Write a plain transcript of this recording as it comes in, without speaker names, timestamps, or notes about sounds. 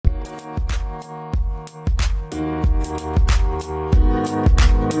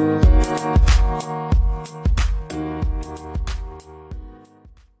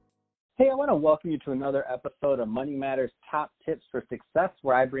to welcome you to another episode of Money Matters Top Tips for Success,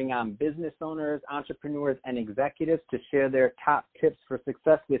 where I bring on business owners, entrepreneurs, and executives to share their top tips for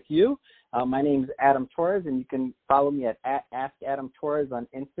success with you. My name is Adam Torres, and you can follow me at AskAdamTorres on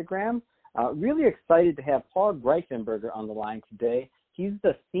Instagram. Really excited to have Paul Greifenberger on the line today. He's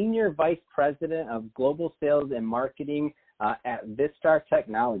the Senior Vice President of Global Sales and Marketing at Vistar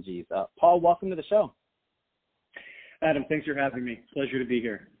Technologies. Paul, welcome to the show. Adam, thanks for having me. Pleasure to be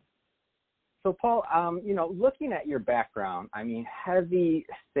here. So, Paul, looking at your background, heavy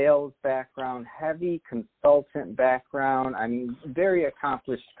sales background, heavy consultant background, very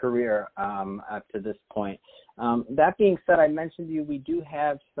accomplished career up to this point. That being said, I mentioned to you, we do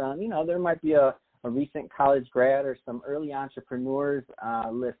have some, there might be a recent college grad or some early entrepreneurs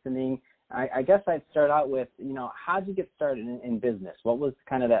listening. I guess I'd start out with, how'd you get started in business? What was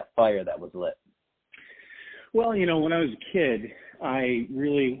kind of that fire that was lit? Well, when I was a kid, I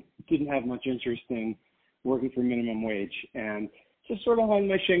really didn't have much interest in working for minimum wage, and just sort of hung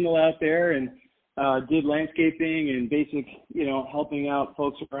my shingle out there and did landscaping and basic, helping out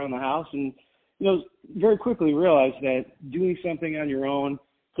folks around the house, and very quickly realized that doing something on your own,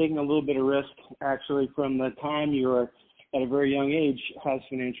 taking a little bit of risk, actually from the time you're at a very young age, has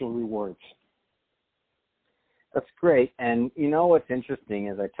financial rewards. That's great. And what's interesting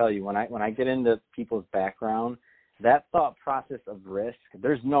is, I tell you, when I get into people's background, that thought process of risk,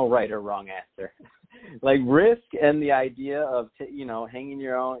 there's no right or wrong answer. Like risk and the idea of hanging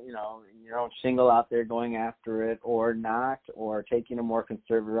your own shingle out there, going after it, or not, or taking a more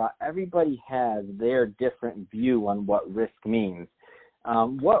conservative route. Everybody has their different view on what risk means.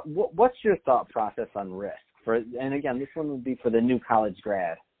 What's your thought process on risk? And again, this one would be for the new college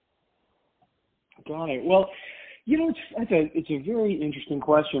grad. Got it. Well, it's a very interesting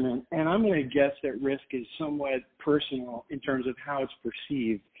question, and I'm going to guess that risk is somewhat personal in terms of how it's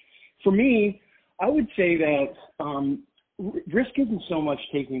perceived. For me, I would say that risk isn't so much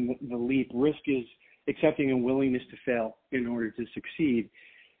taking the leap. Risk is accepting a willingness to fail in order to succeed.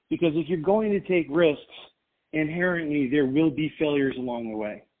 Because if you're going to take risks, inherently there will be failures along the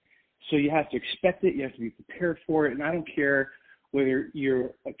way. So you have to expect it, you have to be prepared for it, and I don't care whether you're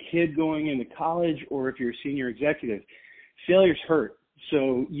a kid going into college or if you're a senior executive, failures hurt.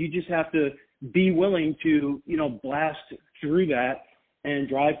 So you just have to be willing to, blast through that and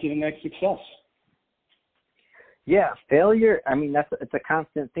drive to the next success. Yeah, failure, it's a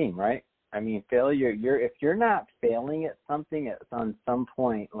constant theme, right? Failure, if you're not failing at something on some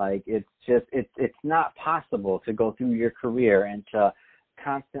point, it's not possible to go through your career and to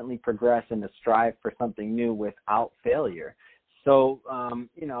constantly progress and to strive for something new without failure. So,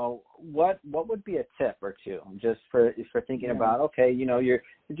 what would be a tip or two just for thinking about, okay, you're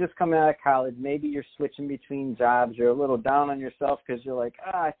just coming out of college, maybe you're switching between jobs, you're a little down on yourself because you're like,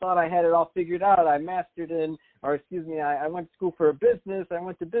 I thought I had it all figured out. I I went to school for a business, I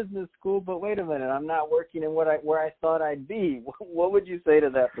went to business school, but wait a minute, I'm not working in where I thought I'd be. What would you say to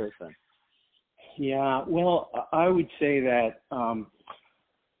that person? Yeah, well, I would say that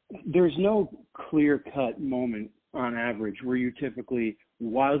there's no clear-cut moment on average where you're typically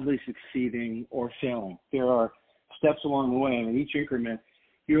wildly succeeding or failing. There are steps along the way, and in each increment,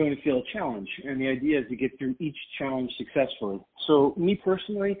 you're going to feel a challenge. And the idea is to get through each challenge successfully. So me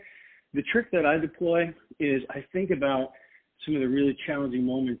personally, the trick that I deploy is I think about some of the really challenging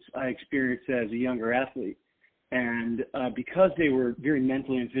moments I experienced as a younger athlete. And because they were very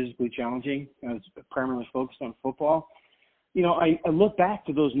mentally and physically challenging, I was primarily focused on football, I look back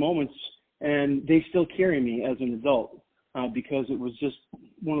to those moments and they still carry me as an adult because it was just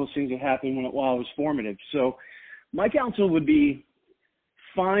one of those things that happened while I was formative. So my counsel would be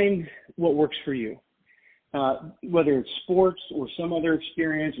find what works for you, whether it's sports or some other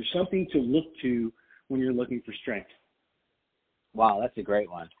experience or something to look to when you're looking for strength. Wow, that's a great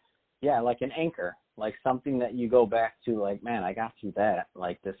one. Yeah, like an anchor, like something that you go back to, like, man, I got through that.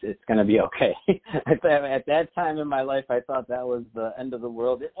 Like this, it's going to be okay. At that time in my life, I thought that was the end of the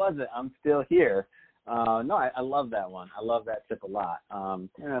world. It wasn't. I'm still here. I love that one. I love that tip a lot.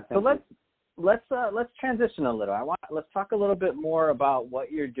 So let's transition a little. Let's talk a little bit more about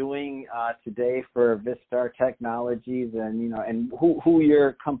what you're doing today for Vistar Technologies, and who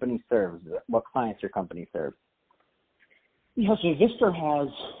your company serves, what clients your company serves. Yeah, so Vistar has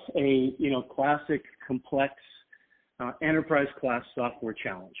a classic, complex, enterprise class software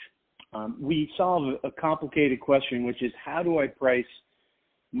challenge. We solve a complicated question, which is how do I price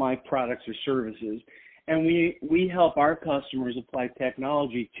my products or services? And we help our customers apply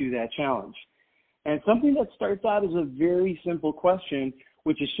technology to that challenge. And something that starts out as a very simple question,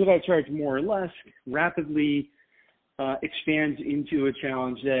 which is should I charge more or less, rapidly expands into a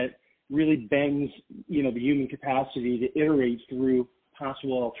challenge that really bends, the human capacity to iterate through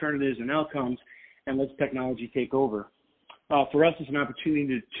possible alternatives and outcomes and lets technology take over. For us, it's an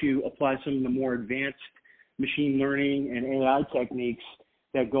opportunity to apply some of the more advanced machine learning and AI techniques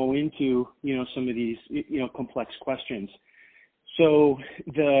that go into, some of these, complex questions. So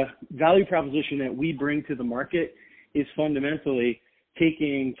the value proposition that we bring to the market is fundamentally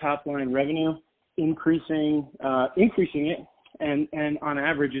taking top line revenue, increasing it, and on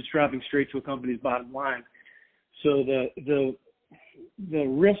average, it's dropping straight to a company's bottom line. So the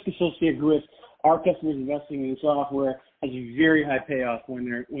risk associated with our customers investing in software has a very high payoff when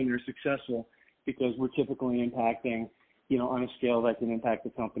they're successful, because we're typically impacting, on a scale that can impact the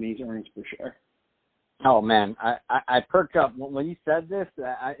company's earnings per share. Oh man, I perked up when you said this.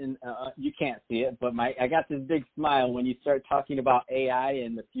 You can't see it, but I got this big smile when you start talking about AI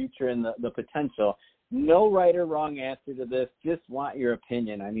and the future and the potential. No right or wrong answer to this. Just want your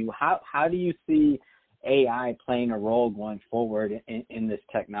opinion. I mean, how do you see AI playing a role going forward in this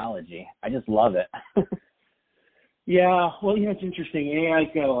technology? I just love it. Yeah, well, it's interesting. AI's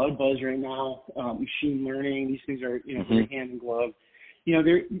got a lot of buzz right now. Machine learning, these things are, very hand in glove. You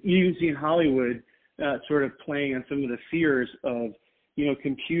even see in Hollywood sort of playing on some of the fears of,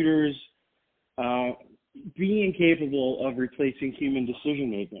 computers being capable of replacing human decision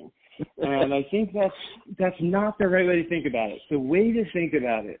making. And I think that's not the right way to think about it. The way to think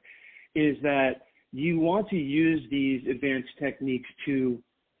about it is that you want to use these advanced techniques to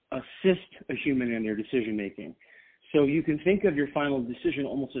assist a human in their decision making. So you can think of your final decision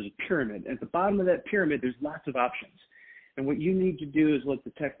almost as a pyramid. At the bottom of that pyramid, there's lots of options. And what you need to do is let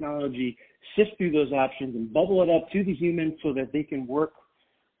the technology sift through those options and bubble it up to the human so that they can work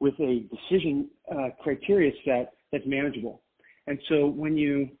with a decision criteria set that's manageable. And so when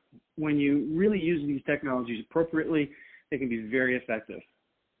you really use these technologies appropriately, they can be very effective.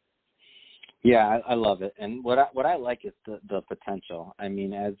 Yeah, I love it. And what I like is the potential. I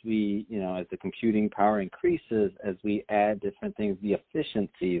mean, as we, as the computing power increases, as we add different things, the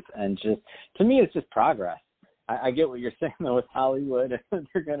efficiencies, and just, to me, it's just progress. I get what you're saying, though, with Hollywood.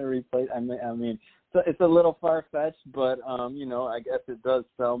 They're going to replace, I mean, so it's a little far-fetched, but, I guess it does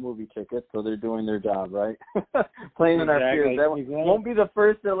sell movie tickets, so they're doing their job, right? Playing in our fears. That won't be the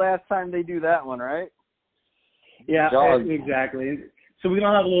first or last time they do that one, right? Yeah, exactly. So we can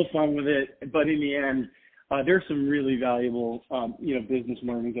have a little fun with it, but in the end, there's some really valuable, business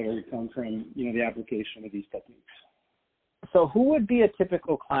learning that are come from, the application of these techniques. So who would be a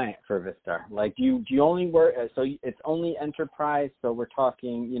typical client for Vistar? Like, do you only work, so it's only enterprise, so we're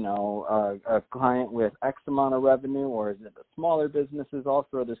talking, a client with X amount of revenue, or is it the smaller businesses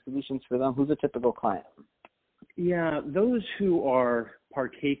also? Are there solutions for them? Who's a typical client? Yeah, those who are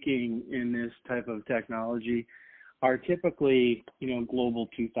partaking in this type of technology are typically, Global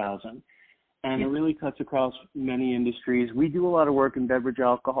 2000. And it really cuts across many industries. We do a lot of work in beverage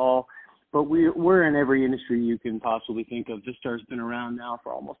alcohol, but we're in every industry you can possibly think of. Vistar's been around now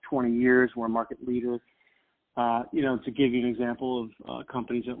for almost 20 years. We're a market leader. To give you an example of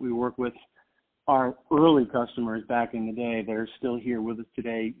companies that we work with, our early customers back in the day that are still here with us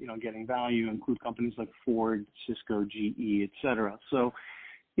today, getting value, include companies like Ford, Cisco, GE, et cetera. So,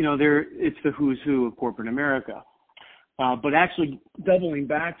 it's the who's who of corporate America. But actually, doubling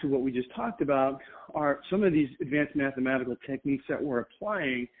back to what we just talked about, are some of these advanced mathematical techniques that we're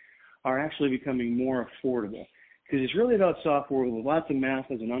applying are actually becoming more affordable, because it's really about software with lots of math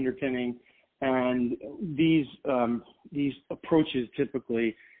as an underpinning, and these approaches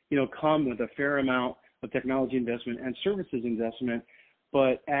typically, come with a fair amount of technology investment and services investment.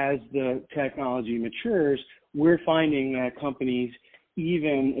 But as the technology matures, we're finding that companies,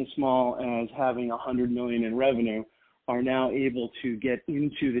 even as small as having $100 million in revenue, are now able to get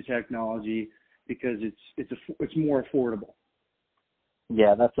into the technology because it's more affordable.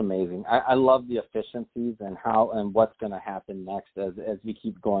 Yeah, that's amazing. I love the efficiencies and how and what's going to happen next as we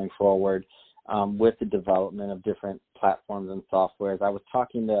keep going forward with the development of different platforms and softwares. I was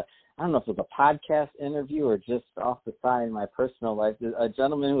talking to, I don't know if it was a podcast interview or just off the side in my personal life, a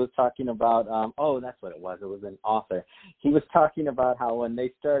gentleman who was talking about, that's what it was. It was an author. He was talking about how when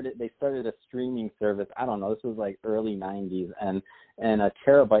they started a streaming service, I don't know, this was like early 90s, and a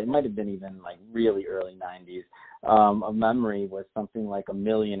terabyte, it might have been even like really early 90s, of memory was something like $1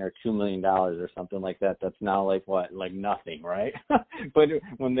 million or $2 million or something like that. That's now like what, like nothing, right? But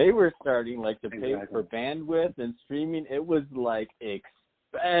when they were starting, like, to pay for bandwidth and streaming, it was like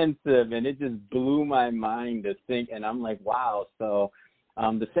expensive, and it just blew my mind to think. And I'm like, wow. So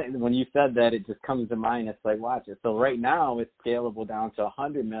When you said that, it just comes to mind. It's like, watch it. So right now it's scalable down to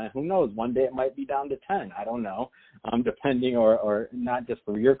 100 million. Who knows? One day it might be down to 10. I don't know, depending or not just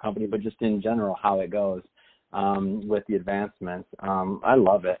for your company, but just in general how it goes with the advancements. I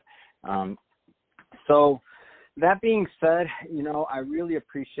love it. So that being said, I really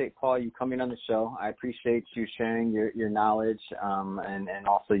appreciate, Paul, you coming on the show. I appreciate you sharing your knowledge and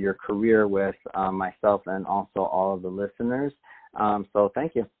also your career with myself and also all of the listeners. So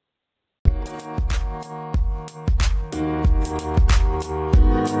thank you.